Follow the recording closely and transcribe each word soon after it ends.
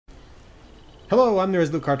Hello, I'm the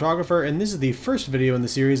Resolute Cartographer, and this is the first video in the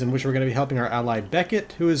series in which we're going to be helping our ally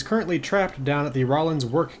Beckett, who is currently trapped down at the Rollins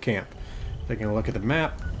work camp. Taking a look at the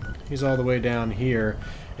map, he's all the way down here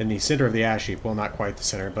in the center of the ash heap. Well, not quite the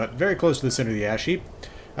center, but very close to the center of the ash heap.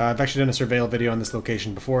 I've actually done a surveil video on this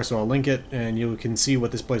location before, so I'll link it, and you can see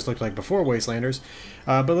what this place looked like before Wastelanders.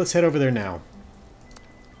 But let's head over there now.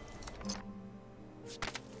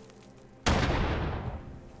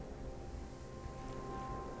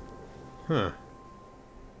 Huh.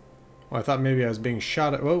 Well, I thought maybe I was being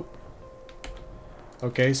shot at. Whoa.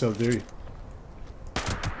 Okay, so there.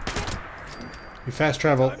 You fast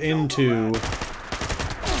travel into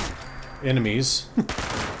enemies.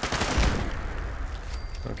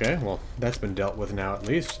 Okay, well, that's been dealt with now at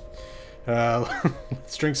least.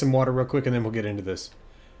 Let's drink some water real quick and then we'll get into this.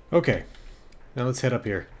 Okay, now let's head up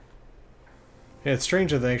here. Yeah, it's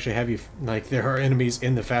strange that they actually have you, like, there are enemies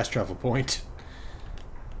in the fast travel point.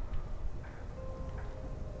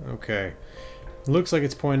 Okay. Looks like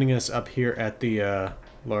it's pointing us up here at the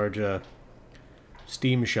large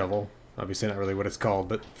steam shovel. Obviously not really what it's called,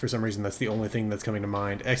 but for some reason that's the only thing that's coming to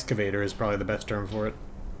mind. Excavator is probably the best term for it.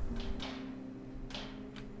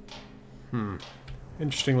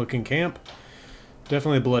 Interesting looking camp.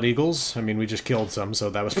 Definitely Blood Eagles. I mean, we just killed some, so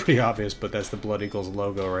that was pretty obvious, but that's the Blood Eagles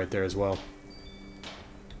logo right there as well.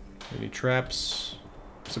 Any traps?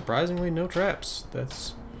 Surprisingly, no traps.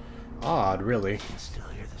 That's odd, really. I can still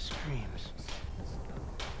hear the screams.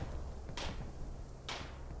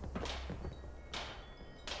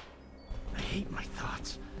 I hate my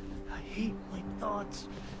thoughts. I hate my thoughts.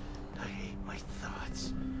 I hate my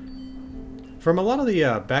thoughts. From a lot of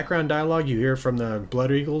the background dialogue you hear from the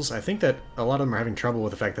Blood Eagles, I think that a lot of them are having trouble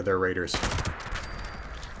with the fact that they're raiders.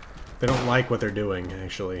 They don't like what they're doing,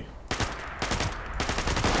 actually.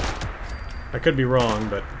 I could be wrong,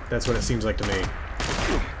 but that's what it seems like to me.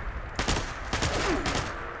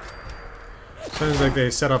 Sounds like they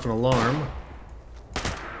set off an alarm.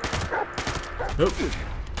 Oop.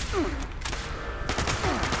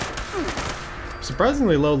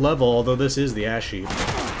 Surprisingly low level, although this is the ash heap.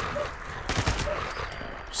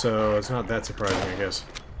 So it's not that surprising, I guess.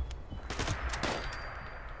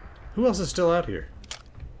 Who else is still out here?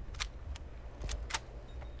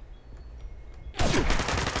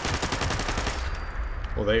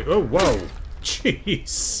 Well, they... Oh, whoa!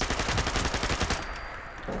 Jeez!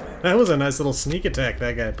 That was a nice little sneak attack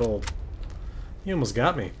that guy pulled. He almost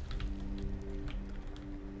got me.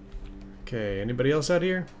 Okay, anybody else out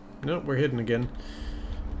here? Nope, we're hidden again.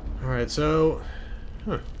 Alright, so...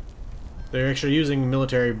 Huh. They're actually using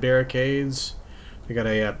military barricades. We got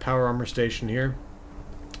a power armor station here.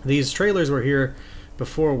 These trailers were here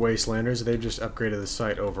before Wastelanders. They've just upgraded the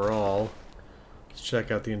site overall. Let's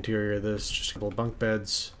check out the interior of this. Just a couple of bunk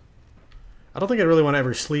beds. I don't think I really want to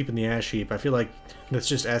ever sleep in the ash heap. I feel like that's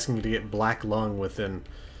just asking me to get black lung within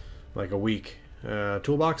like a week.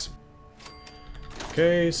 Toolbox.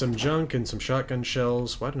 Okay, some junk and some shotgun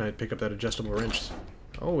shells. Why didn't I pick up that adjustable wrench?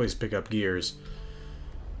 Always pick up gears.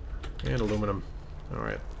 And aluminum.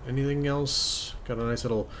 Alright, anything else? Got a nice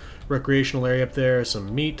little recreational area up there.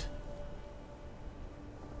 Some meat.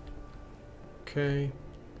 Okay.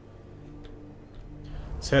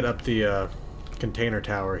 Let's head up the container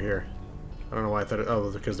tower here. I don't know why I thought it...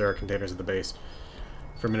 Oh, because there are containers at the base.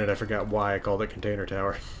 For a minute I forgot why I called it container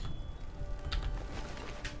tower.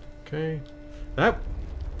 Okay. That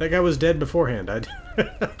guy was dead beforehand. I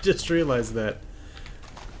just realized that.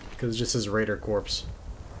 Because it just says Raider corpse.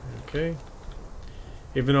 Okay.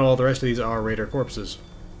 Even though all the rest of these are Raider corpses.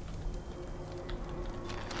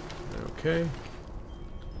 Okay.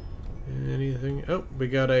 Anything? Oh, we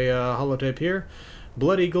got a holotape here.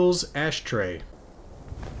 Blood Eagles ashtray.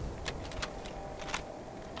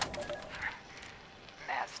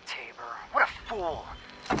 What a fool!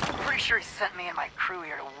 I'm pretty sure he sent me and my crew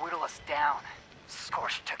here to whittle us down.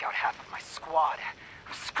 Scorch took out half of my squad.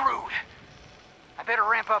 I'm screwed! I better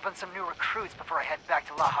ramp up on some new recruits before I head back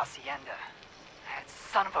to La Hacienda. That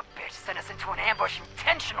son of a bitch sent us into an ambush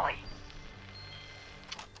intentionally!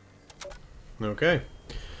 Okay.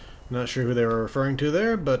 Not sure who they were referring to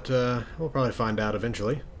there, but we'll probably find out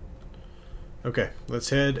eventually. Okay, let's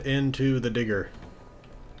head into the digger.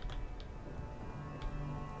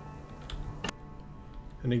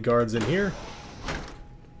 Any guards in here?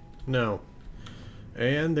 No.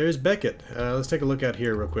 And there's Beckett. Let's take a look out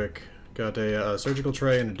here real quick. Got a surgical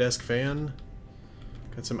tray and a desk fan.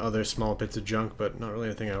 Got some other small bits of junk, but not really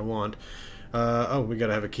anything I want. Oh, we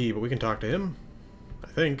gotta have a key, but we can talk to him. I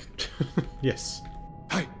think. Yes.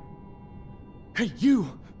 Hey! Hey,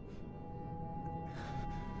 you!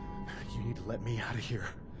 You need to let me out of here.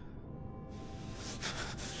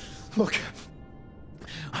 Look,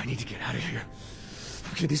 need to get out of here.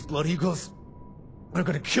 Okay, these blood eagles are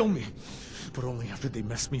gonna kill me, but only after they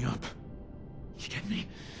mess me up. You get me?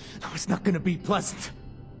 No, it's not gonna be pleasant.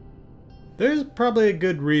 There's probably a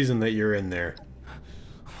good reason that you're in there.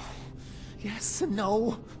 Yes and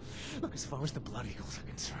no. Look, as far as the blood eagles are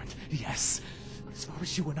concerned, yes. But as far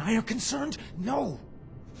as you and I are concerned, no.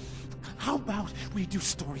 How about we do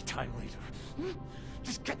story time later? Hmm?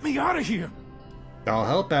 Just get me out of here. I'll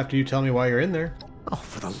help after you tell me why you're in there. Oh,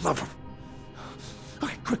 for the love of...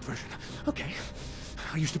 Okay, quick version. Okay.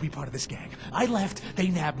 I used to be part of this gang. I left, they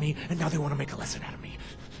nabbed me, and now they want to make a lesson out of me.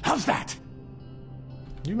 How's that?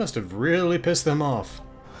 You must have really pissed them off.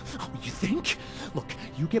 Oh, you think? Look,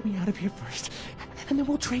 you get me out of here first, and then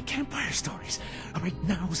we'll trade campfire stories. All right,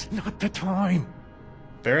 now's not the time.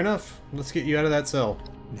 Fair enough. Let's get you out of that cell.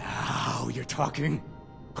 Now you're talking.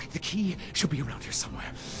 Okay, the key should be around here somewhere.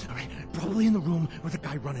 All right, probably in the room where the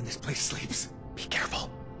guy running this place sleeps. Be careful.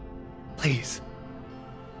 Please.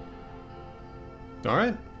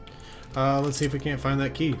 Alright. Let's see if we can't find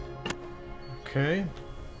that key. Okay.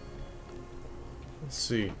 Let's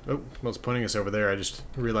see. Oh, well, it's pointing us over there. I just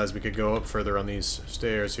realized we could go up further on these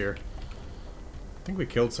stairs here. I think we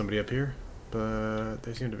killed somebody up here, but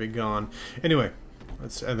they seem to be gone. Anyway, I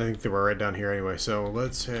think they were right down here anyway, so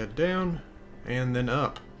let's head down and then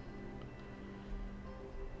up.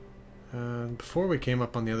 Before we came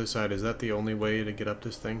up on the other side, is that the only way to get up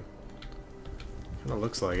this thing? Kinda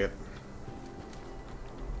looks like it.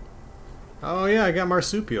 Oh yeah, I got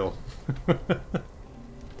marsupial.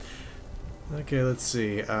 Okay, let's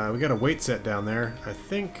see. We got a weight set down there. I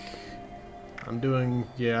think I'm doing...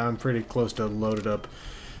 yeah, I'm pretty close to loaded up.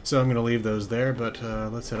 So I'm going to leave those there, but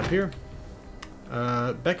let's head up here.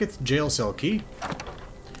 Beckett's jail cell key.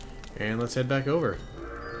 And let's head back over.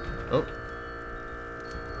 Oh.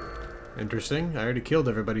 Interesting. I already killed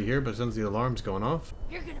everybody here, but since the alarm's going off.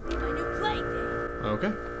 You're gonna be my new plaything.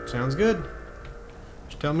 Okay, sounds good.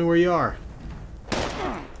 Just tell me where you are.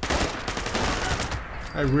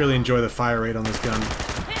 I really enjoy the fire rate on this gun.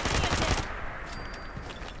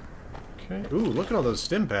 Okay. Ooh, look at all those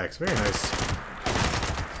stim packs. Very nice.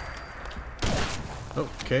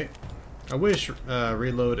 Okay. I wish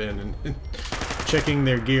reload and checking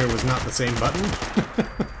their gear was not the same button.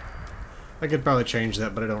 I could probably change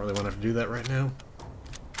that, but I don't really want to have to do that right now.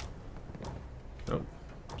 Oh.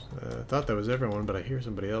 I thought that was everyone, but I hear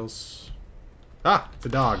somebody else. Ah! It's a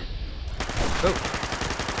dog. Oh.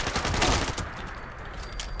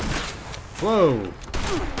 Whoa!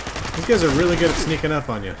 These guys are really good at sneaking up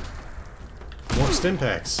on you. More stim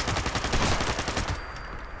packs.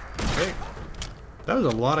 Okay. That was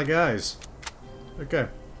a lot of guys. Okay.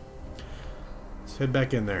 Let's head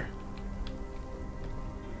back in there.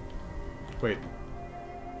 Wait.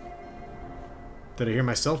 Did I hear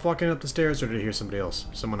myself walking up the stairs, or did I hear somebody else?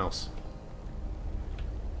 Someone else.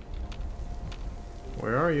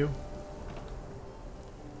 Where are you?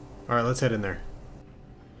 Alright, let's head in there.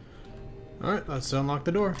 Alright, let's unlock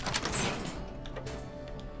the door.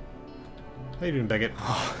 How you doing, Beckett?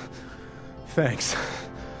 Oh, thanks.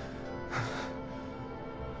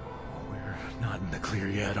 We're not in the clear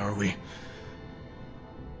yet, are we?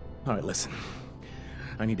 Alright, listen.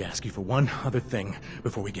 I need to ask you for one other thing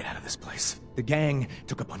before we get out of this place. The gang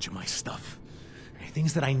took a bunch of my stuff.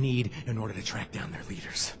 Things that I need in order to track down their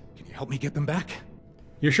leaders. Can you help me get them back?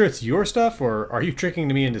 You're sure it's your stuff, or are you tricking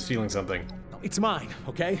me into stealing something? It's mine,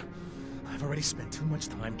 okay? I've already spent too much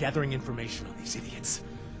time gathering information on these idiots.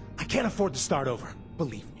 I can't afford to start over.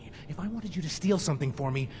 Believe me, if I wanted you to steal something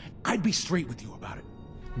for me, I'd be straight with you about it.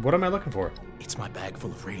 What am I looking for? It's my bag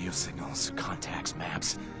full of radio signals, contacts,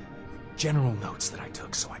 maps, general notes that I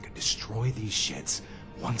took so I could destroy these shits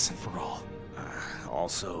once and for all.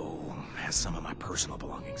 Also has some of my personal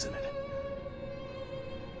belongings in it.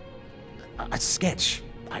 A sketch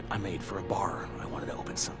I made for a bar I wanted to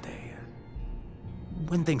open someday.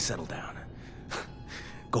 When things settle down.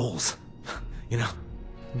 Goals, you know?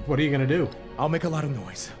 What are you gonna do? I'll make a lot of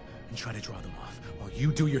noise and try to draw them off while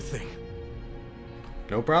you do your thing.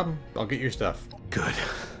 No problem. I'll get your stuff. Good.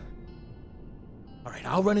 Alright,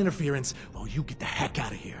 I'll run interference while you get the heck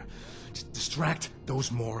out of here. Just distract those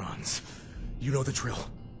morons. You know the drill.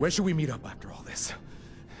 Where should we meet up after all this?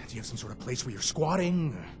 Do you have some sort of place where you're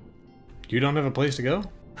squatting? You don't have a place to go?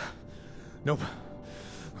 Nope.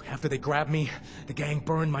 Look, after they grabbed me, the gang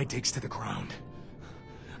burned my digs to the ground.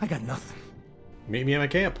 I got nothing. Meet me at my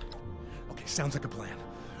camp. Okay, sounds like a plan.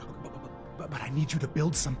 But I need you to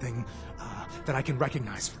build something that I can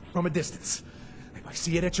recognize from a distance. If I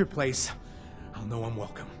see it at your place, I'll know I'm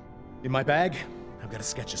welcome. In my bag, I've got a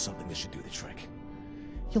sketch of something that should do the trick.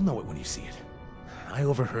 You'll know it when you see it. I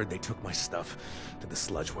overheard they took my stuff to the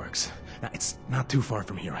sludge works. Now, it's not too far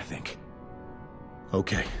from here, I think.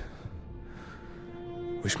 Okay.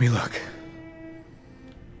 Wish me luck.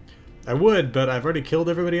 I would, but I've already killed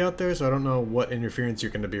everybody out there, so I don't know what interference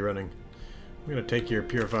you're going to be running. I'm going to take your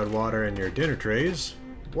purified water and your dinner trays.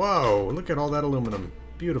 Whoa, look at all that aluminum.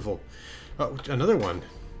 Beautiful. Oh, another one.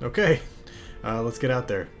 Okay. Let's get out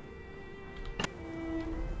there.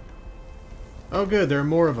 Oh good, there are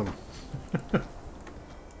more of them.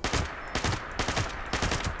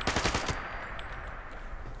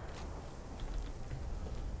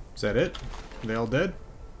 Is that it? Are they all dead?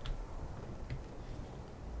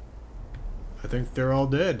 I think they're all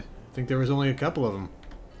dead. I think there was only a couple of them.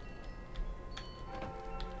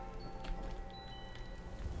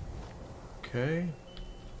 Okay.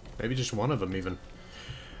 Maybe just one of them even.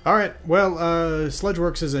 Alright, well,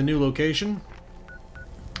 Sludgeworks is a new location.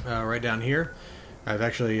 Right down here. I've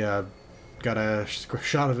actually got a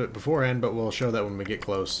shot of it beforehand, but we'll show that when we get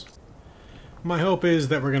close. My hope is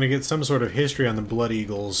that we're going to get some sort of history on the Blood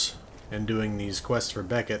Eagles and doing these quests for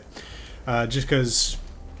Beckett. Just because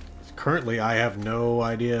currently I have no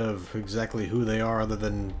idea of exactly who they are other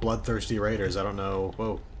than bloodthirsty raiders. I don't know.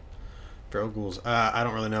 Whoa. Drogul's. I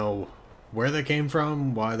don't really know where they came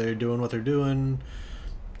from, why they're doing what they're doing.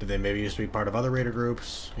 Did they maybe used to be part of other raider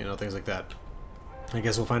groups? You know, things like that. I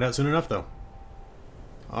guess we'll find out soon enough, though.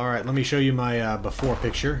 Alright, let me show you my before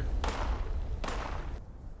picture.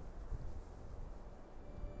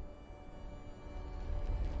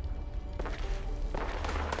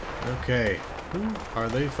 Okay, who are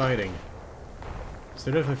they fighting? So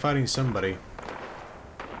they're definitely fighting somebody.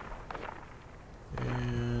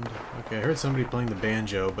 And, okay, I heard somebody playing the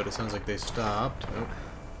banjo, but it sounds like they stopped. Oh,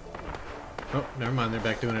 oh never mind, they're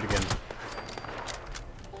back doing it again.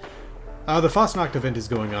 The Fosnacht event is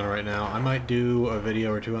going on right now. I might do a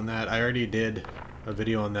video or two on that. I already did a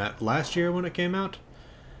video on that last year when it came out.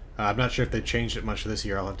 I'm not sure if they changed it much this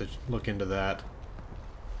year. I'll have to look into that.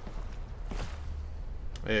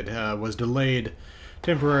 It was delayed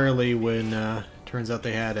temporarily when turns out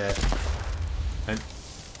they had a...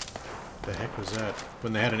 the heck was that?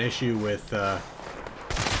 When they had an issue with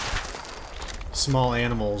small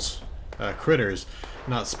animals, critters,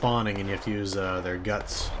 not spawning, and you have to use their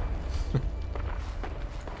guts.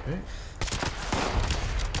 Okay.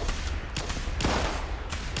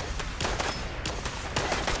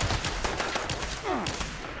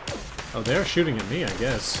 Oh, they're shooting at me, I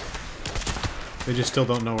guess. They just still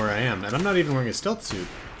don't know where I am. And I'm not even wearing a stealth suit.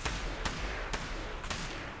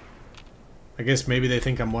 I guess maybe they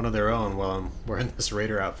think I'm one of their own while I'm wearing this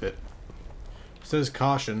raider outfit. It says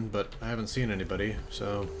caution, but I haven't seen anybody,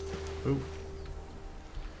 so... Ooh.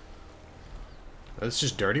 That's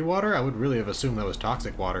just dirty water? I would really have assumed that was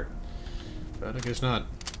toxic water. But I guess not.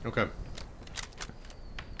 Okay.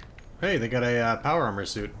 Hey, they got a power armor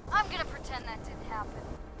suit. I'm gonna pretend that didn't happen.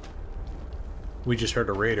 We just heard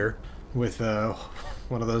a raider with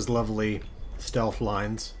one of those lovely stealth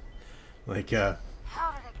lines. Like How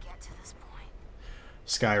did it get to this point?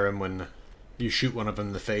 Skyrim, when you shoot one of them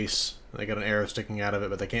in the face, they got an arrow sticking out of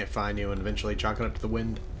it, but they can't find you, and eventually chalk it up to the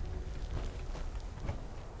wind.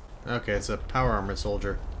 Okay, it's a power armor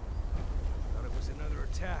soldier. Thought it was another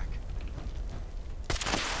attack.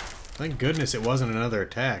 Thank goodness it wasn't another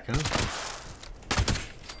attack, huh?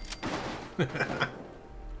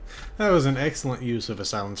 That was an excellent use of a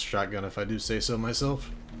silenced shotgun, if I do say so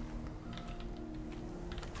myself.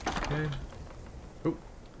 Okay. Oop.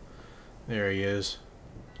 There he is.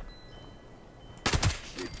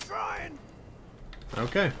 Keep trying.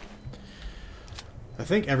 Okay. I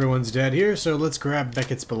think everyone's dead here, so let's grab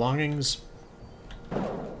Beckett's belongings.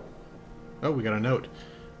 Oh, we got a note.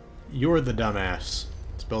 You're the dumbass.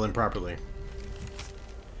 Spelled improperly.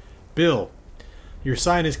 Bill, your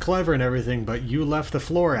sign is clever and everything, but you left the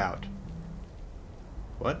floor out.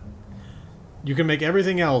 What? You can make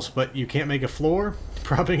everything else, but you can't make a floor?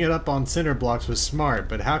 Propping it up on cinder blocks was smart,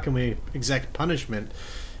 but how can we exact punishment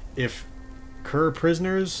if cur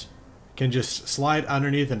prisoners can just slide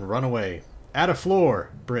underneath and run away? Add a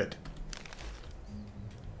floor, Brit.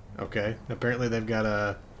 Okay, apparently they've got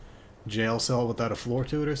a jail cell without a floor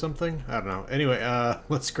to it or something? I don't know. Anyway,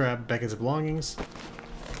 let's grab Beckett's belongings.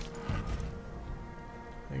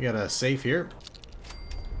 I got a safe here.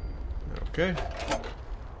 Okay.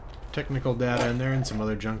 Technical data in there and some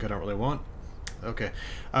other junk I don't really want. Okay.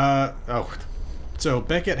 Oh. So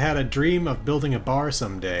Beckett had a dream of building a bar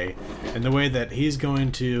someday, and the way that he's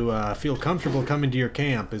going to feel comfortable coming to your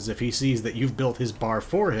camp is if he sees that you've built his bar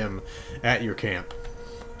for him at your camp.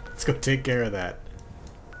 Let's go take care of that.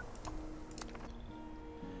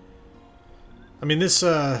 I mean, this,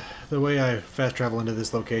 the way I fast travel into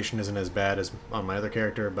this location isn't as bad as on my other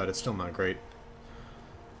character, but it's still not great.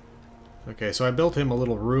 Okay, so I built him a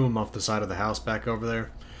little room off the side of the house back over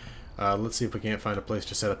there. Let's see if we can't find a place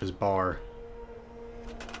to set up his bar.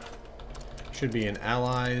 Should be in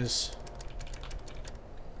Allies.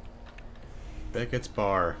 Beckett's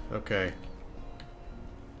bar. Okay.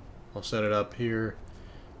 I'll set it up here.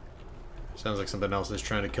 Sounds like something else is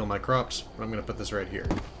trying to kill my crops, but I'm going to put this right here.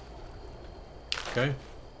 Okay.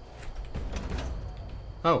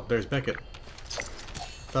 Oh, there's Beckett.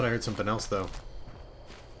 Thought I heard something else, though.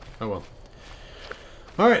 Oh well.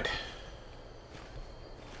 Alright.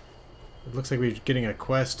 It looks like we're getting a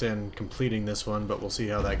quest and completing this one, but we'll see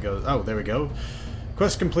how that goes. Oh, there we go.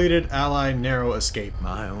 Quest completed, ally narrow escape.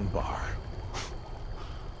 My own bar.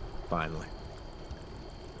 Finally.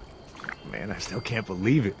 Man, I still can't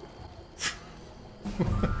believe it.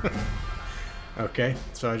 Okay,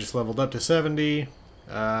 so I just leveled up to 70.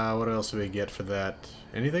 What else do we get for that?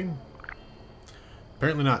 Anything?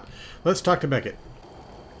 Apparently not. Let's talk to Beckett.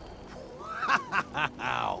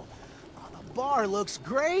 Wow. The bar looks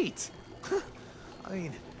great. I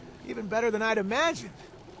mean, even better than I'd imagined.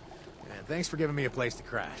 Man, thanks for giving me a place to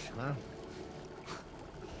crash, huh?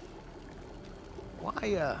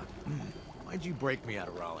 Why'd you break me out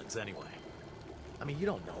of Rollins anyway? I mean, you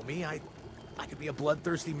don't know me. I could be a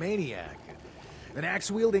bloodthirsty maniac, an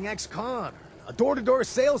axe-wielding ex-con, a door-to-door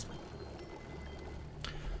salesman.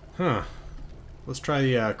 Huh. Let's try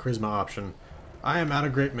the charisma option. I am out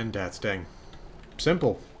of great mentats, dang.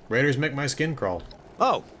 Simple. Raiders make my skin crawl.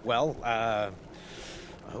 Oh, well, I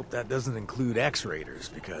hope that doesn't include ex-raiders,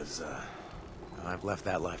 because, I've left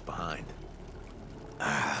that life behind.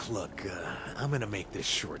 Look, I'm gonna make this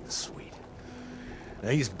short and sweet. Now,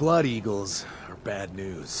 these Blood Eagles are bad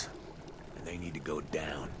news, and they need to go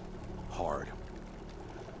down. Hard.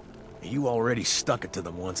 You already stuck it to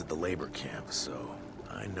them once at the labor camp, so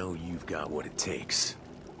I know you've got what it takes.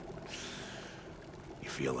 You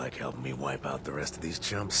feel like helping me wipe out the rest of these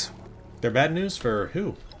chumps? They're bad news for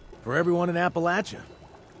who? For everyone in Appalachia.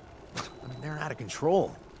 I mean, they're out of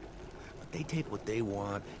control. But they take what they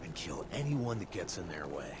want and kill anyone that gets in their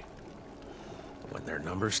way. When their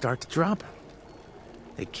numbers start to drop,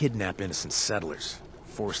 they kidnap innocent settlers,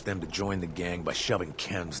 force them to join the gang by shoving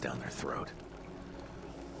chems down their throat.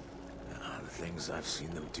 The things I've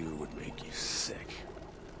seen them do would make you sick.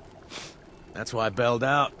 That's why I bailed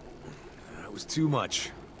out. It was too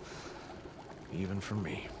much. Even for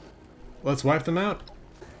me. Let's wipe them out.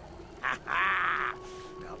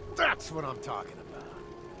 Now that's what I'm talking about.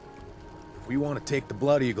 If we want to take the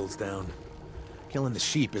Blood Eagles down, killing the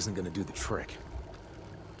sheep isn't going to do the trick.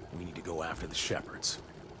 We need to go after the shepherds.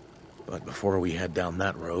 But before we head down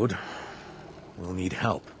that road, we'll need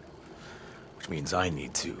help. Which means I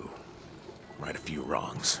need to right a few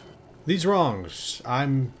wrongs. These wrongs,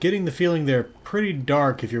 I'm getting the feeling they're pretty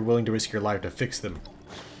dark if you're willing to risk your life to fix them.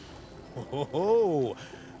 Oh,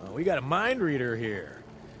 we got a mind reader here.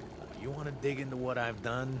 You want to dig into what I've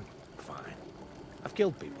done? Fine. I've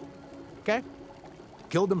killed people. Okay?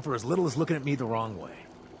 Killed them for as little as looking at me the wrong way.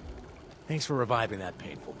 Thanks for reviving that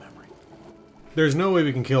painful memory. There's no way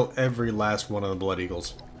we can kill every last one of the Blood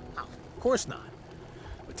Eagles. Oh, of course not.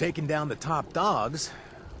 But taking down the top dogs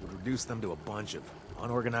would reduce them to a bunch of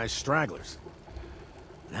unorganized stragglers.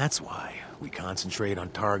 That's why we concentrate on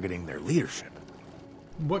targeting their leadership.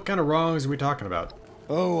 What kind of wrongs are we talking about?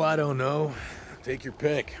 Oh, I don't know. Take your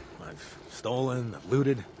pick. I've stolen, I've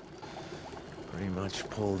looted. Pretty much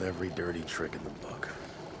pulled every dirty trick in the book.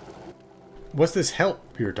 What's this help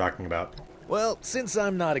you're talking about? Well, since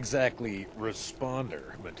I'm not exactly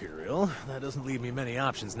responder material, that doesn't leave me many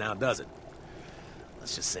options now, does it?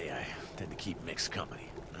 Let's just say I tend to keep mixed company.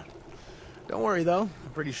 Don't worry, though.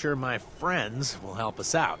 I'm pretty sure my friends will help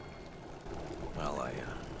us out. Well, I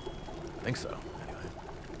think so, anyway.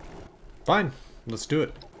 Fine. Let's do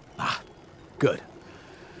it. Ah, good.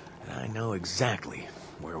 I know exactly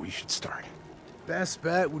where we should start. Best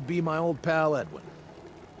bet would be my old pal Edwin.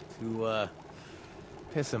 To,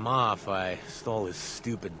 piss him off, I stole his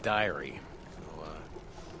stupid diary. So,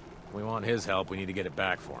 if we want his help, we need to get it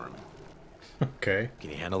back for him. Okay. Can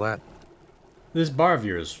you handle that? This bar of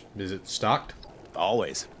yours, is it stocked?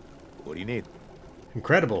 Always. What do you need?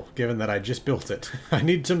 Incredible, given that I just built it. I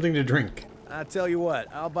need something to drink. I'll tell you what,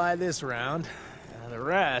 I'll buy this round. The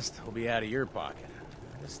rest will be out of your pocket.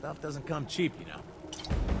 This stuff doesn't come cheap, you know.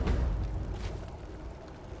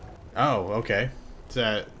 Oh, okay.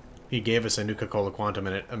 So, he gave us a Nuka-Cola Quantum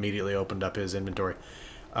and it immediately opened up his inventory.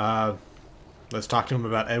 Let's talk to him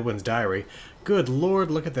about Edwin's diary. Good lord,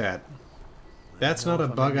 look at that. That's not a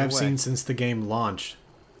bug I've seen since the game launched.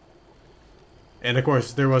 And of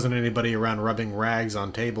course, there wasn't anybody around rubbing rags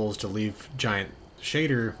on tables to leave giant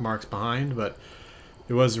shader marks behind, but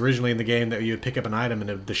it was originally in the game that you would pick up an item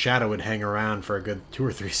and the shadow would hang around for a good 2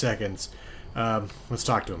 or 3 seconds. Let's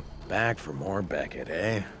talk to him. Back for more Beckett,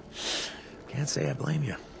 eh? Can't say I blame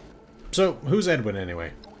you. So, who's Edwin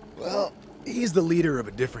anyway? Well, he's the leader of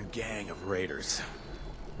a different gang of raiders.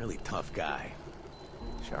 Really tough guy.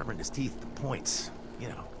 Sharpened his teeth to points. You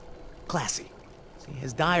know, classy. See,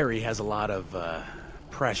 his diary has a lot of,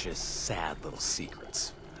 precious, sad little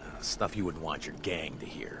secrets. Stuff you wouldn't want your gang to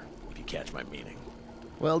hear, if you catch my meaning.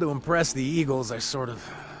 Well, to impress the Eagles, I sort of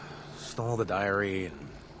stole the diary and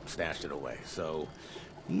stashed it away, so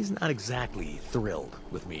he's not exactly thrilled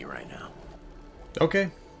with me right now.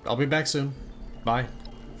 Okay, I'll be back soon. Bye.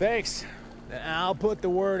 Thanks. I'll put the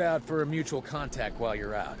word out for a mutual contact while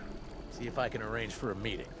you're out. See if I can arrange for a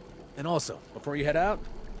meeting. And also, before you head out,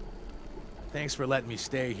 thanks for letting me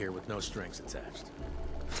stay here with no strings attached.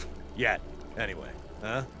 Yet, anyway,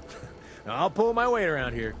 huh? I'll pull my weight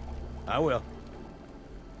around here. I will.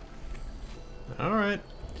 Alright.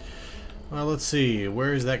 Well, let's see.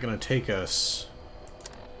 Where is that going to take us?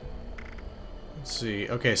 Let's see.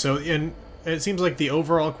 Okay, so it seems like the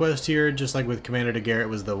overall quest here, just like with Commander DeGarrett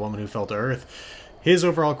was the woman who fell to Earth, his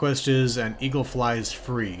overall quest is an eagle flies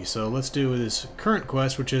free. So let's do this current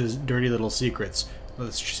quest, which is Dirty Little Secrets.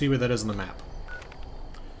 Let's see where that is on the map.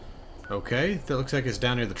 Okay, that looks like it's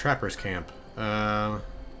down near the Trapper's Camp.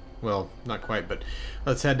 Well, not quite, but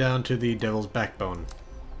let's head down to the Devil's Backbone.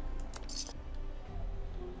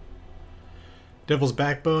 Devil's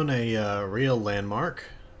Backbone, a real landmark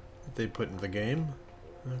that they put into the game.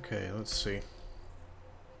 Okay, let's see.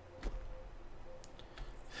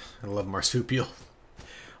 I love marsupial.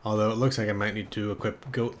 Although it looks like I might need to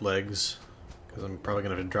equip goat legs, because I'm probably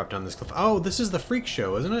going to have to drop down this cliff. Oh, this is the freak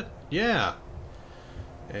show, isn't it? Yeah.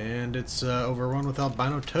 And it's overrun with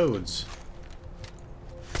albino toads.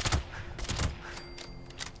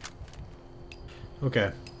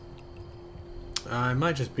 Okay. I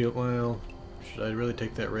might just be... Well, should I really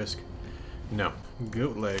take that risk? No.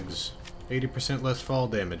 Goat legs. 80% less fall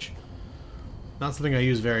damage. Not something I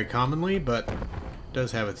use very commonly, but it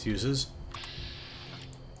does have its uses.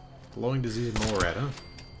 Glowing disease mole rat, huh?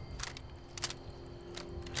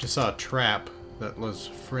 Just saw a trap that was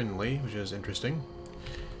friendly, which is interesting.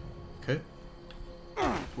 Okay.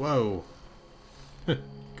 Whoa.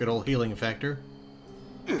 Good old healing factor.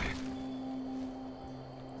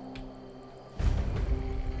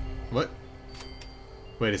 What?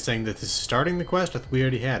 Wait, it's saying that this is starting the quest? I thought we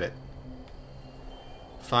already had it.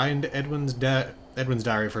 Find Edwin's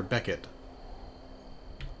diary for Beckett.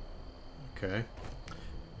 Okay.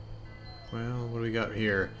 Well, what do we got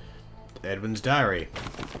here? Edwin's diary.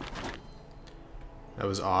 That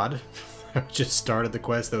was odd. I just started the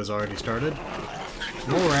quest that was already started.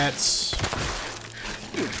 More rats.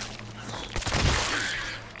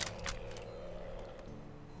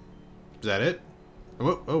 Is that it?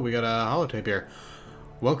 Oh, we got a holotape here.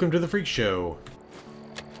 Welcome to the Freak Show.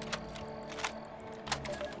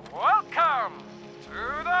 Welcome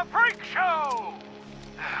to the Freak Show!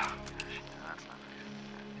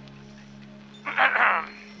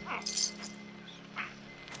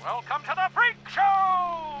 Welcome to the Freak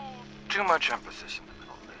Show! Too much emphasis in the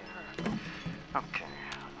middle there. Okay,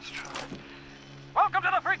 let's try. Welcome to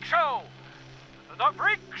the Freak Show! The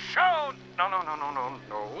Freak Show!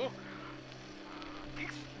 No.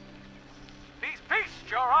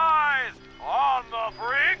 Feast your eyes on the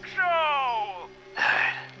Freak Show!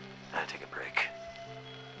 Gotta take a break.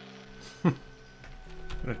 I'm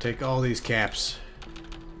gonna take all these caps.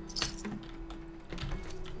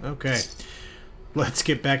 Okay. Let's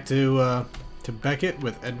get back to Beckett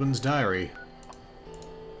with Edwin's diary.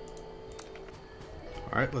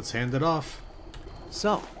 Alright, let's hand it off.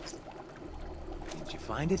 So, did you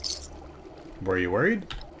find it? Were you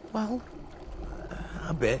worried? Well,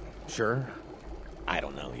 a bit, sure. I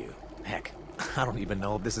don't know you. Heck, I don't even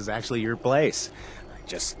know if this is actually your place.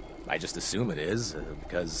 I just assume it is,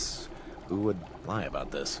 because who would lie about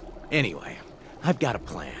this? Anyway, I've got a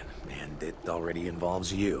plan, and it already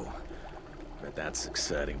involves you. But that's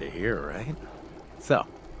exciting to hear, right? So,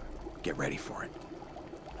 get ready for it.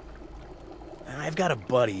 I've got a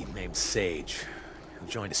buddy named Sage who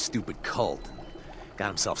joined a stupid cult and got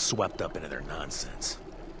himself swept up into their nonsense.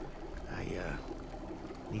 I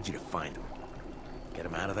need you to find him. Get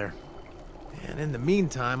him out of there. And in the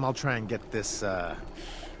meantime, I'll try and get this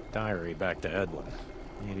diary back to Edwin.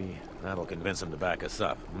 Maybe that'll convince him to back us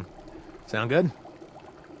up. Sound good?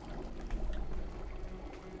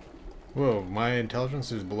 Whoa, my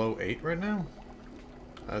intelligence is below 8 right now?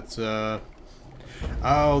 That's,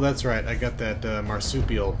 Oh, that's right. I got that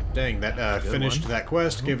marsupial. Dang, that finished that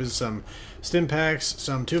quest. Gave us some stim packs,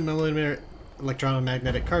 some 2mm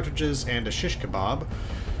electromagnetic cartridges, and a shish kebab.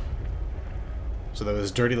 So that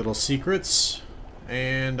was dirty little secrets.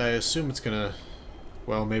 And I assume it's gonna...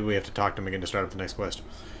 Well, maybe we have to talk to him again to start up the next quest.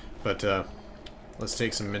 But let's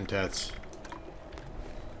take some mentats.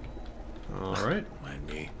 Alright. Mind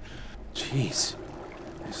me. Jeez.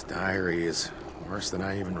 This diary is worse than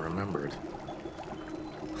I even remembered.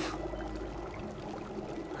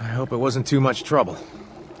 I hope it wasn't too much trouble.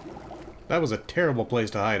 That was a terrible place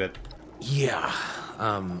to hide it. Yeah.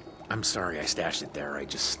 I'm sorry I stashed it there. I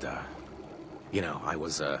just, you know, I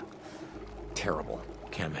was a terrible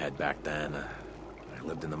chemhead back then. I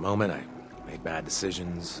lived in the moment. I made bad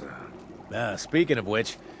decisions. Speaking of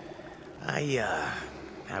which, I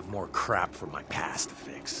have more crap from my past to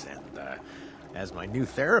fix, and as my new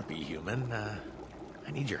therapy human,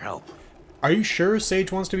 I need your help. Are you sure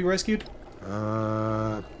Sage wants to be rescued?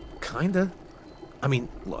 Kinda. I mean,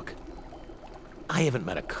 look, I haven't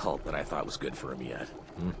met a cult that I thought was good for him yet.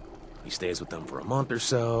 He stays with them for a month or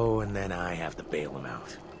so, and then I have to bail him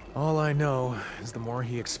out. All I know is the more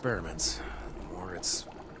he experiments, the more it's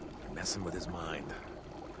messing with his mind.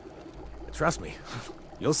 But trust me,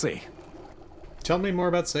 you'll see. Tell me more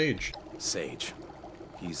about Sage. Sage.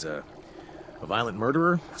 He's a violent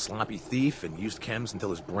murderer, sloppy thief, and used chems until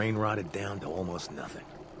his brain rotted down to almost nothing.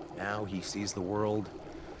 Now he sees the world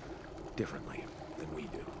differently than we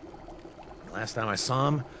do. Last time I saw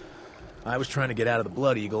him, I was trying to get out of the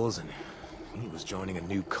Blood Eagles, and he was joining a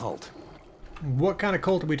new cult. What kind of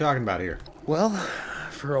cult are we talking about here? Well,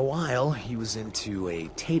 for a while, he was into a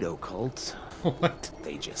Tato cult. What?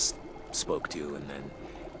 They just spoke to and then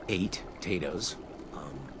ate Tatos.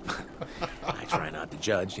 I try not to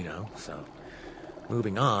judge, you know, so...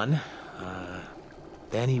 Moving on,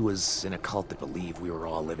 then he was in a cult that believed we were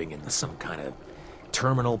all living in some kind of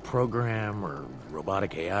terminal program or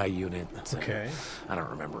robotic AI unit. Okay. I don't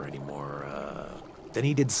remember anymore. Then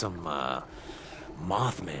he did some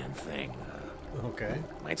Mothman thing. Okay.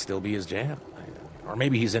 Might still be his jam. Or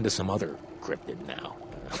maybe he's into some other cryptid now.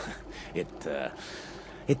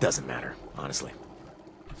 It doesn't matter, honestly.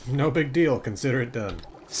 No big deal. Consider it done.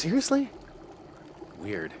 Seriously?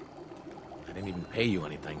 Weird. I didn't even pay you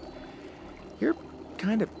anything. You're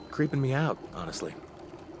kind of creeping me out, honestly.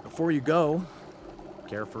 Before you go,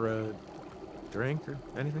 care for a drink or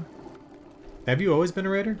anything? Have you always been a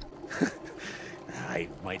raider? I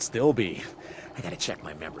might still be. I gotta check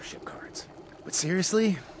my membership cards. But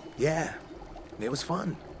seriously, yeah, it was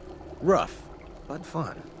fun. Rough, but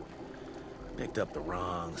fun. Picked up the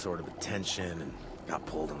wrong sort of attention and got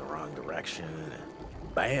pulled in the wrong direction.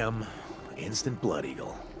 Bam, instant Blood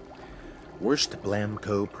Eagle. Worst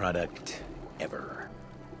Blamco product ever.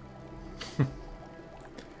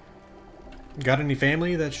 Got any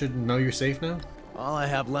family that should know you're safe now? All I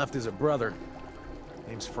have left is a brother.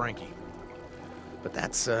 Name's Frankie. But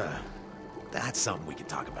that's something we can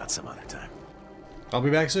talk about some other time. I'll be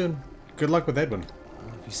back soon. Good luck with Edwin.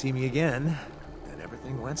 Well, if you see me again, then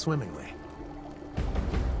everything went swimmingly.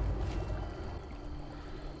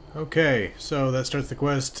 Okay, so that starts the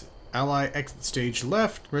quest. Ally exit stage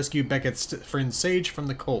left. Rescue Beckett's friend Sage from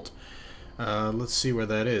the cult. Let's see where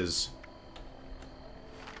that is.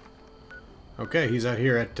 Okay, he's out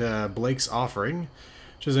here at Blake's Offering,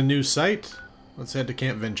 which is a new site. Let's head to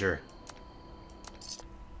Camp Venture.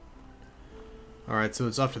 Alright, so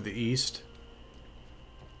it's off to the east.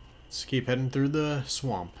 Let's keep heading through the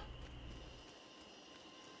swamp.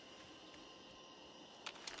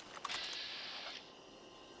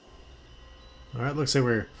 Alright, looks like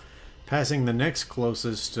we're passing the next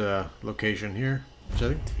closest location here. Which I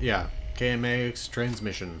think, yeah, KMAX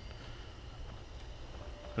transmission.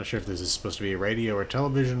 Not sure if this is supposed to be radio or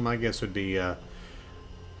television. My guess would be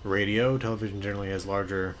radio. Television generally has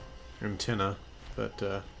larger antenna,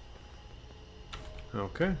 but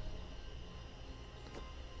okay.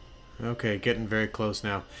 Okay, getting very close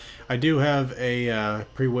now. I do have a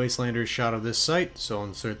pre-Wastelanders shot of this site, so I'll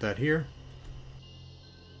insert that here.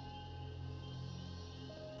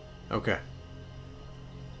 Okay.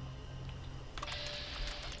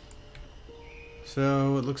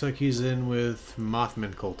 So, it looks like he's in with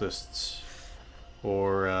Mothman cultists.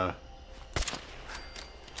 Or,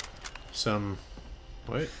 some...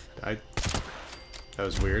 What? That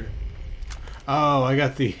was weird. Oh, I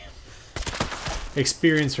got the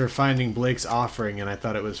experience for finding Blake's Offering, and I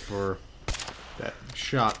thought it was for that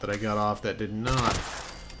shot that I got off that did not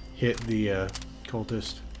hit the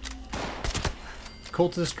cultist.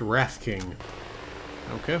 Cultist Wrath King.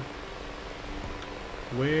 Okay.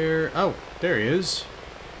 Where... Oh, there he is.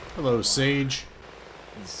 Hello, Sage.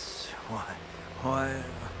 What?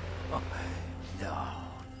 Oh, no.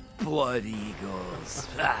 Blood eagles.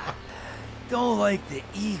 Don't like the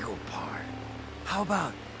eagle part. How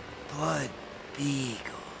about blood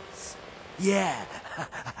beagles? Yeah,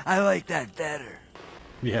 I like that better.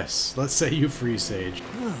 Yes, let's say you free Sage.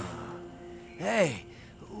 Hey,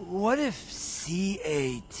 what if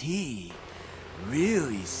C-A-T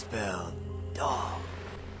really spelled dog?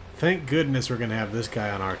 Thank goodness we're gonna have this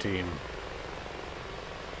guy on our team.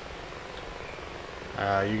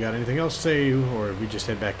 You got anything else to say, or we just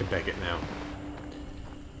head back to Beckett now?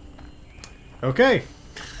 Okay.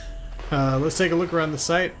 Let's take a look around the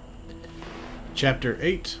site. Chapter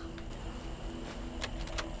 8.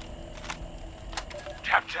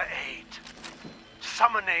 Chapter 8.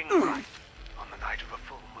 Summoning Right. On the night of a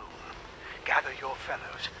full moon, gather your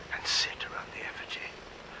fellows and sit around the effigy.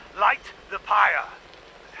 Light the pyre,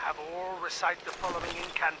 and have all recite the following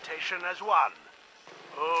incantation as one.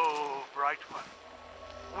 Oh, bright one,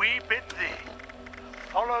 we bid thee,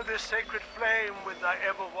 follow this sacred flame with thy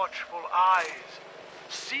ever-watchful eyes.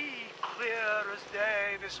 See clear as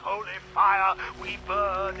day this holy fire we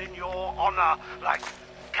burn in your honor like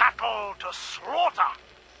cattle to slaughter.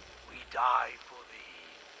 We die for thee.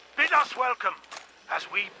 Bid us welcome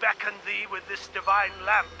as we beckon thee with this divine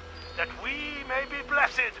lamp, that we may be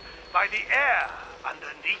blessed by the air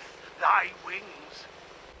underneath thy wings.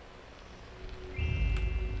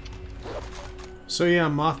 So yeah,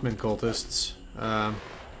 Mothman cultists.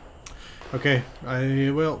 Okay, I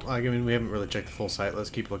mean, we haven't really checked the full site. Let's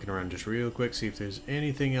keep looking around just real quick, see if there's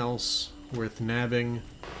anything else worth nabbing.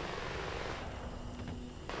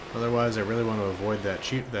 Otherwise, I really want to avoid that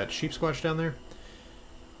sheep squatch down there.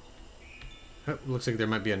 Oh, looks like there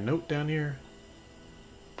might be a note down here.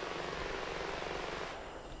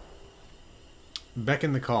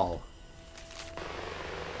 Beckon the call.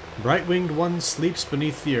 Bright-winged one sleeps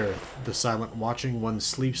beneath the earth. The silent watching one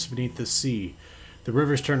sleeps beneath the sea. The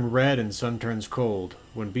rivers turn red and sun turns cold.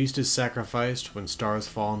 When beast is sacrificed, when stars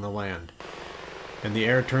fall on the land. And the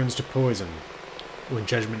air turns to poison. When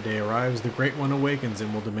Judgment Day arrives, the Great One awakens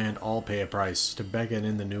and will demand all pay a price to beckon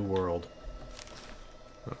in the new world.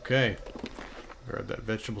 Okay. Grab that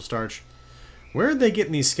vegetable starch. Where are they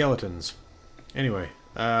getting these skeletons? Anyway,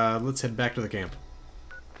 let's head back to the camp.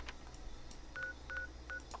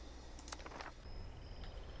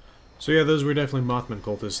 So yeah, those were definitely Mothman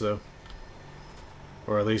cultists, though.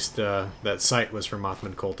 Or at least that site was for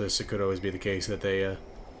Mothman cultists. It could always be the case that they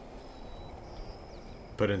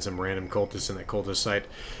put in some random cultists in that cultist site.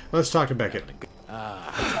 Let's talk to Beckett.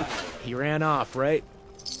 He ran off, right?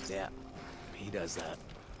 Yeah, he does that.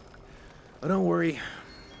 But don't worry,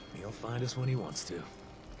 he'll find us when he wants to.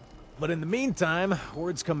 But in the meantime,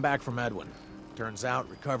 word's come back from Edwin. Turns out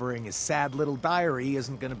recovering his sad little diary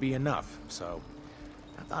isn't gonna be enough, so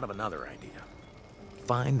I thought of another idea.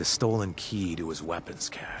 Find the stolen key to his weapons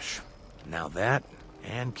cache. Now that,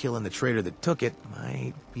 and killing the traitor that took it,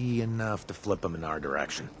 might be enough to flip him in our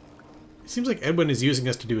direction. It seems like Edwin is using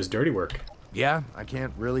us to do his dirty work. Yeah, I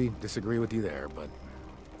can't really disagree with you there, but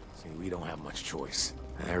see, we don't have much choice.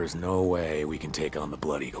 There is no way we can take on the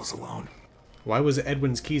Blood Eagles alone. Why was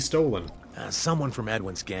Edwin's key stolen? Someone from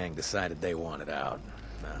Edwin's gang decided they wanted out.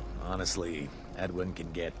 Honestly, Edwin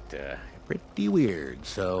can get pretty weird,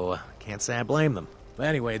 so can't say I blame them. But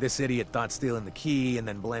anyway, this idiot thought stealing the key and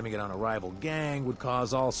then blaming it on a rival gang would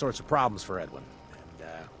cause all sorts of problems for Edwin.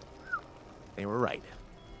 And they were right.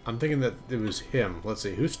 I'm thinking that it was him. Let's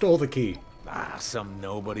see, who stole the key? Some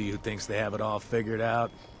nobody who thinks they have it all figured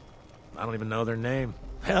out. I don't even know their name.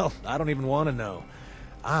 Hell, I don't even want to know.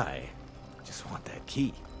 I just want that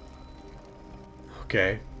key.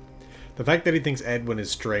 Okay. The fact that he thinks Edwin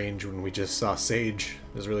is strange when we just saw Sage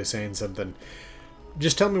is really saying something.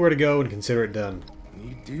 Just tell me where to go and consider it done.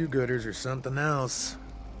 You do-gooders are something else.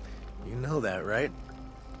 You know that, right?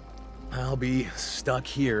 I'll be stuck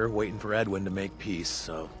here waiting for Edwin to make peace,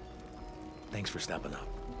 so thanks for stepping up.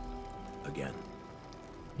 Again.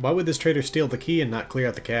 Why would this traitor steal the key and not clear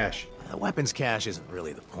out the cache? The weapons cache isn't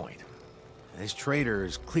really the point. This traitor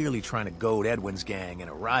is clearly trying to goad Edwin's gang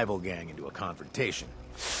and a rival gang into a confrontation.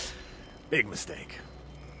 Big mistake.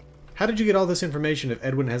 How did you get all this information if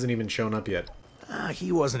Edwin hasn't even shown up yet?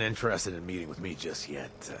 He wasn't interested in meeting with me just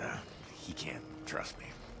yet. He can't trust me.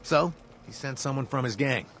 So, he sent someone from his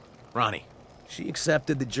gang, Ronnie. She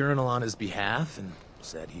accepted the journal on his behalf and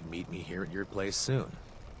said he'd meet me here at your place soon.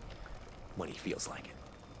 When he feels like it.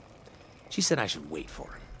 She said I should wait for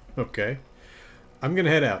him. Okay. I'm gonna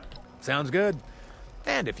head out. Sounds good.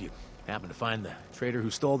 And if you happen to find the traitor who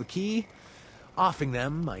stole the key, offing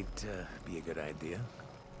them might be a good idea.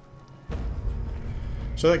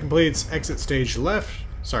 So that completes exit stage left.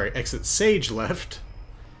 Sorry, exit Sage left.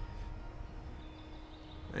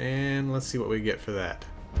 And let's see what we get for that.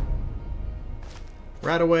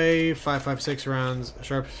 Right away, 5.56 rounds,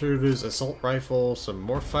 sharpshooter's assault rifle, some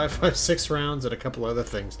more 5.56 rounds, and a couple other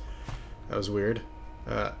things. That was weird.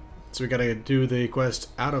 So we gotta do the quest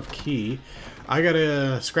out of key. I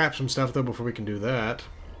gotta scrap some stuff though before we can do that.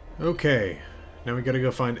 Okay, now we gotta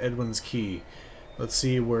go find Edwin's key. Let's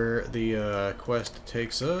see where the quest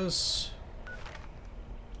takes us.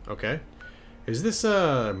 Okay. Is this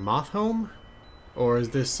Moth Home? Or is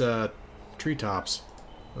this Treetops?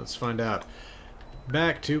 Let's find out.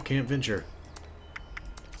 Back to Camp Venture.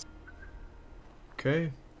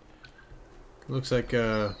 Okay. Looks like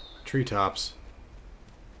Treetops.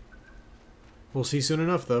 We'll see soon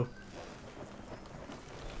enough, though.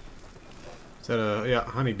 Is that a... yeah,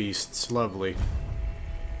 honeybeasts. Lovely.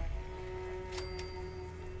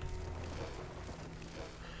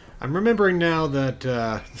 I'm remembering now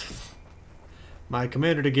that my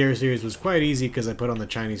Commander to Gear series was quite easy because I put on the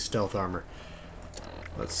Chinese stealth armor.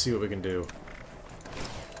 Let's see what we can do.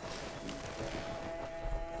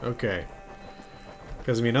 Okay.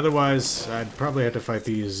 Because, I mean, otherwise, I'd probably have to fight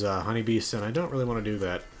these honeybeasts, and I don't really want to do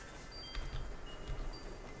that.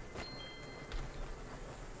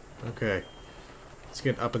 Okay. Let's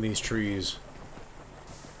get up in these trees.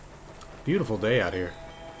 Beautiful day out here.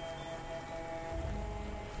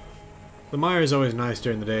 The mire is always nice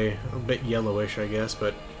during the day. A bit yellowish, I guess,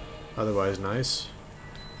 but otherwise nice.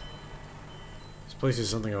 This place is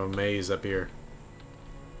something of a maze up here.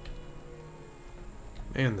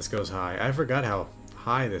 Man, this goes high. I forgot how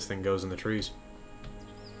high this thing goes in the trees.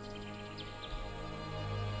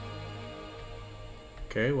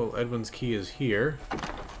 Okay, well, Edwin's key is here.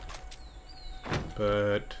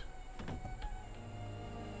 But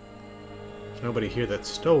there's nobody here that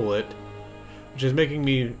stole it. Which is making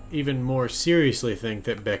me even more seriously think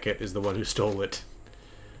that Beckett is the one who stole it.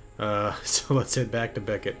 So let's head back to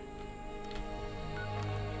Beckett.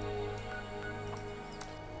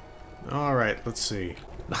 Alright, let's see.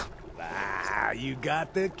 Ah, you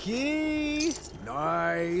got the key!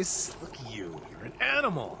 Nice! Look at you, you're an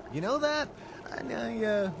animal. You know that? I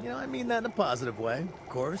mean that in a positive way, of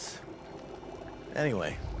course.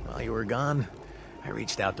 Anyway, while you were gone, I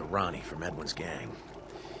reached out to Ronnie from Edwin's gang.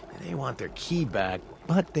 They want their key back,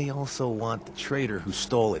 but they also want the traitor who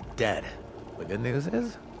stole it dead. The good news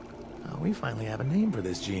is, we finally have a name for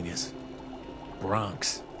this genius.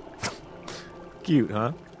 Bronx. Cute,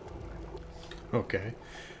 huh? Okay.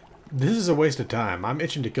 This is a waste of time. I'm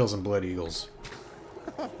itching to kill some blood eagles.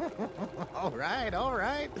 Alright.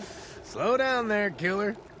 Slow down there,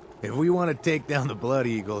 killer. If we want to take down the blood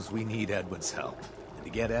eagles, we need Edwin's help. And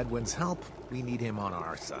to get Edwin's help, we need him on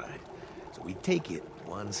our side. So we take it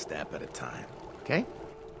one step at a time, okay?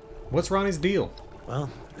 What's Ronnie's deal? Well,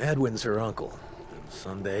 Edwin's her uncle. And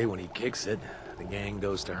someday, when he kicks it, the gang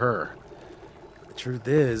goes to her. The truth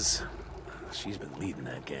is, she's been leading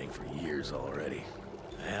that gang for years already.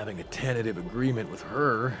 Having a tentative agreement with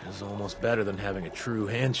her is almost better than having a true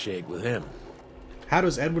handshake with him. How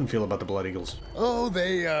does Edwin feel about the Blood Eagles? Oh,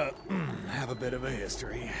 they, have a bit of a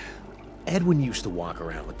history. Edwin used to walk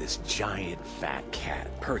around with this giant fat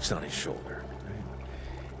cat perched on his shoulder.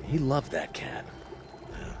 He loved that cat.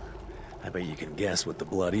 I bet you can guess what the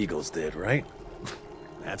Blood Eagles did, right?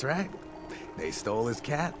 That's right. They stole his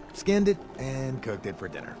cat, skinned it, and cooked it for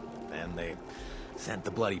dinner. Then they sent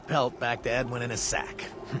the bloody pelt back to Edwin in a sack.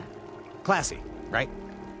 Classy, right?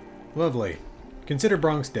 Lovely. Consider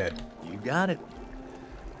Bronx dead. You got it.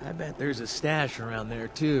 I bet there's a stash around there,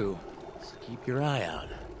 too. So keep your eye out.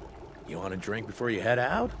 You want a drink before you head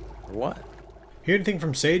out? Or what? Hear anything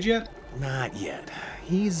from Sage yet? Not yet.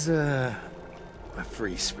 He's, a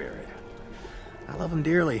free spirit. I love him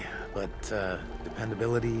dearly, but,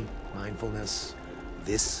 dependability, mindfulness,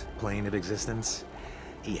 this plane of existence,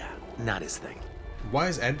 yeah, not his thing. Why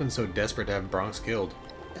is Edwin so desperate to have Bronx killed?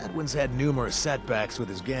 Edwin's had numerous setbacks with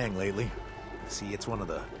his gang lately. See, it's one of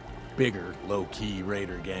the bigger, low-key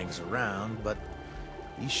raider gangs around, but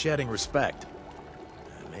he's shedding respect.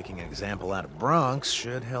 Making an example out of Bronx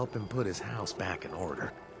should help him put his house back in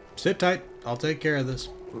order. Sit tight. I'll take care of this.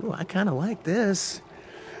 Ooh, I kind of like this.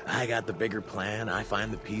 I got the bigger plan, I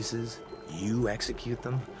find the pieces, you execute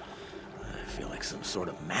them. I feel like some sort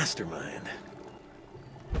of mastermind.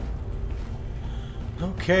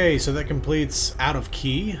 Okay, so that completes Out of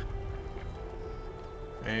Key.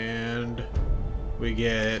 And we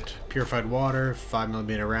get purified water,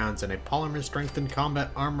 5mm rounds, and a polymer strengthened combat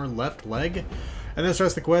armor left leg. And that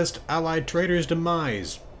starts the quest, Allied Traitor's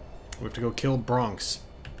Demise. We have to go kill Bronx.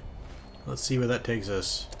 Let's see where that takes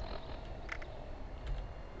us.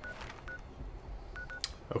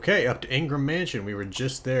 Okay, up to Ingram Mansion. We were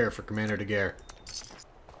just there for Commander Daguerre.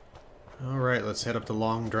 Alright, let's head up the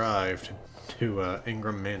long drive to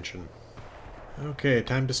Ingram Mansion. Okay,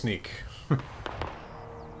 time to sneak.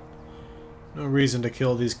 No reason to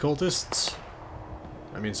kill these cultists.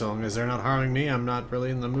 I mean, so long as they're not harming me, I'm not really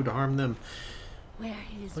in the mood to harm them.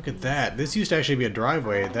 Look at that. This used to actually be a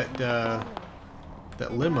driveway. That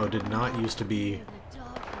limo did not used to be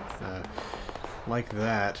like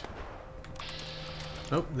that.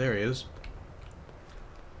 Oh, there he is.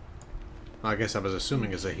 I guess I was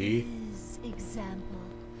assuming it's a he.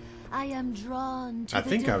 I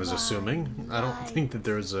think I was assuming. I don't think that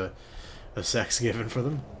there's a sex given for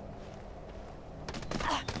them.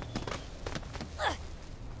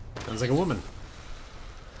 Sounds like a woman.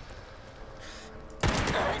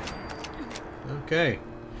 Okay.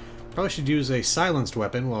 Probably should use a silenced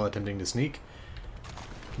weapon while attempting to sneak.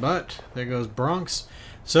 But, there goes Bronx.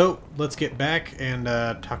 So, let's get back and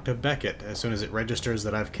talk to Beckett as soon as it registers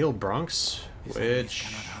that I've killed Bronx.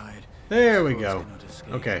 Which... There we go.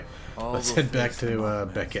 Okay. Let's head back to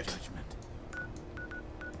Beckett.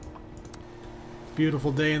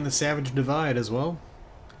 Beautiful day in the Savage Divide as well.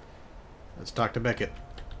 Let's talk to Beckett.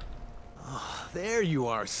 Oh, there you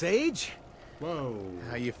are, Sage. Whoa.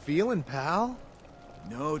 How you feeling, pal?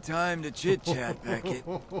 No time to chit-chat, Beckett.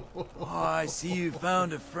 Oh, I see you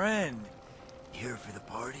found a friend. Here for the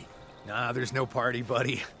party? Nah, there's no party,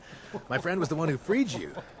 buddy. My friend was the one who freed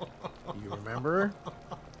you. You remember?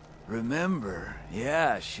 Remember?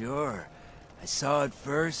 Yeah, sure. I saw it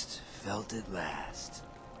first, felt it last.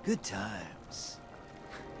 Good times.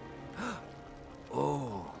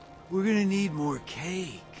 Oh, we're gonna need more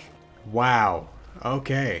cake. Wow.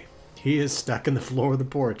 Okay. He is stuck in the floor of the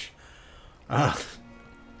porch.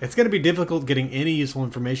 It's going to be difficult getting any useful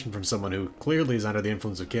information from someone who clearly is under the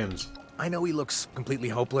influence of chems. I know he looks completely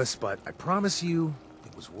hopeless, but I promise you,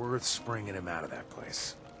 it was worth springing him out of that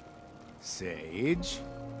place. Sage?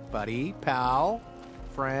 Buddy? Pal?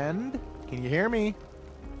 Friend? Can you hear me?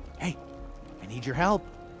 Hey, I need your help.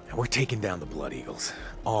 Now, we're taking down the Blood Eagles.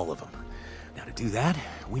 All of them. Now, to do that,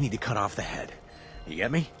 we need to cut off the head. You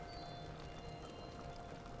get me?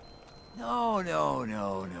 No,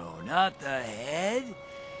 not the head.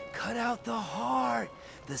 Cut out the heart,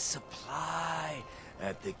 the supply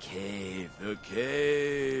at the cave,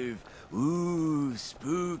 Ooh,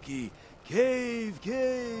 spooky. Cave.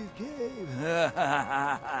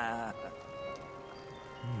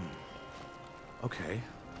 Okay.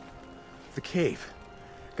 The cave.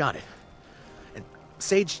 Got it. And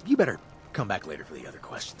Sage, you better come back later for the other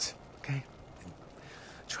questions, okay? And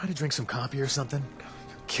try to drink some coffee or something.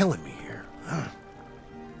 You're killing me here.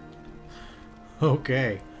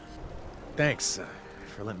 Okay. Thanks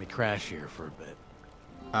for letting me crash here for a bit.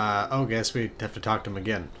 Oh, guess we have to talk to him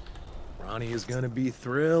again. Ronnie is gonna be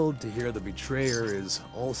thrilled to hear the betrayer is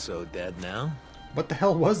also dead now. What the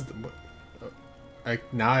hell was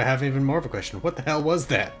now I have even more of a question. What the hell was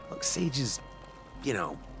that? Look, Sage is, you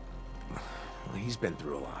know, he's been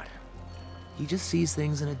through a lot. He just sees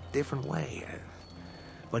things in a different way.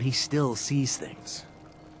 But he still sees things.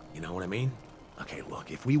 You know what I mean? Okay,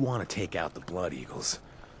 look, if we want to take out the Blood Eagles,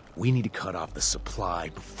 we need to cut off the supply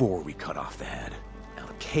before we cut off the head. Now,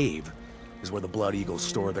 the cave is where the Blood Eagles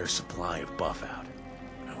store their supply of buff out.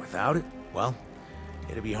 Now, without it, well,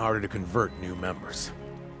 it'd be harder to convert new members.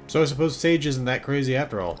 So I suppose Sage isn't that crazy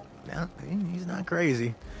after all. No, he's not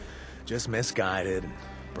crazy. Just misguided and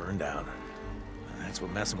burned out. That's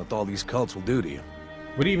what messing with all these cults will do to you.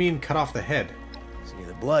 What do you mean, cut off the head? See,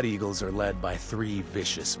 the Blood Eagles are led by 3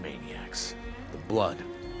 vicious maniacs. The Blood,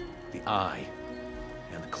 the Eye,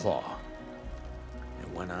 and the Claw.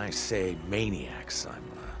 And when I say maniacs,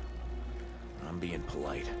 I'm being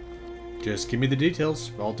polite. Just give me the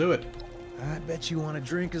details. I'll do it. I bet you want a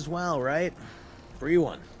drink as well, right? Free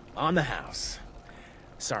one. On the house.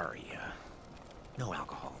 Sorry, no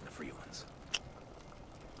alcohol in the free ones.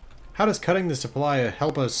 How does cutting the supply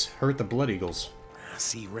help us hurt the Blood Eagles?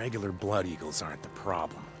 See, regular Blood Eagles aren't the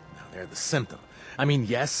problem. Now, they're the symptom. I mean,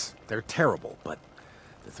 yes, they're terrible, but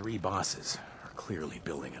the 3 bosses are clearly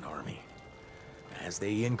building an army. As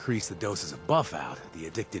they increase the doses of buff out, the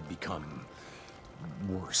addicted become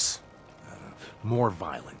worse. More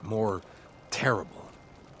violent, more terrible.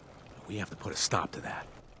 We have to put a stop to that.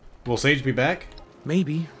 Will Sage be back?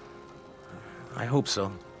 Maybe. I hope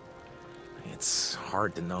so. It's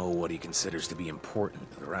hard to know what he considers to be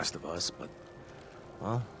important to the rest of us, but,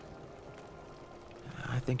 well,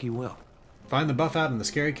 I think he will. Find the buff out in the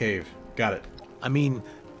scary cave. Got it. I mean,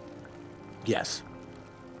 yes.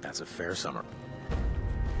 That's a fair summary.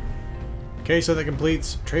 Okay, so that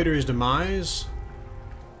completes Traitor's Demise,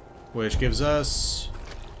 which gives us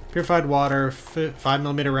Purified water,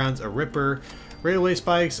 5mm rounds, a ripper, railway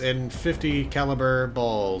spikes, and 50 caliber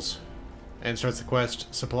balls. And starts the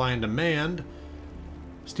quest, supply and demand.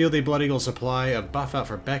 Steal the Blood Eagle supply, a buff out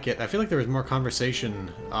for Beckett. I feel like there was more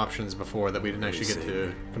conversation options before that we didn't actually get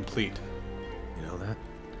to complete. You know that?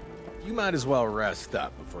 You might as well rest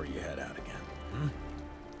up before you head out again. Hmm?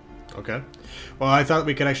 Okay. Well, I thought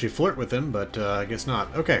we could actually flirt with him, but I guess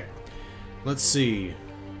not. Okay. Let's see.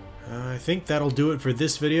 I think that'll do it for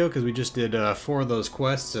this video, because we just did 4 of those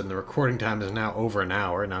quests, and the recording time is now over an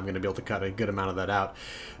hour, and I'm going to be able to cut a good amount of that out.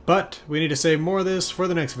 But we need to save more of this for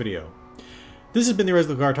the next video. This has been the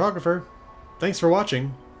Resident Cartographer. Thanks for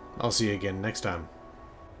watching. I'll see you again next time.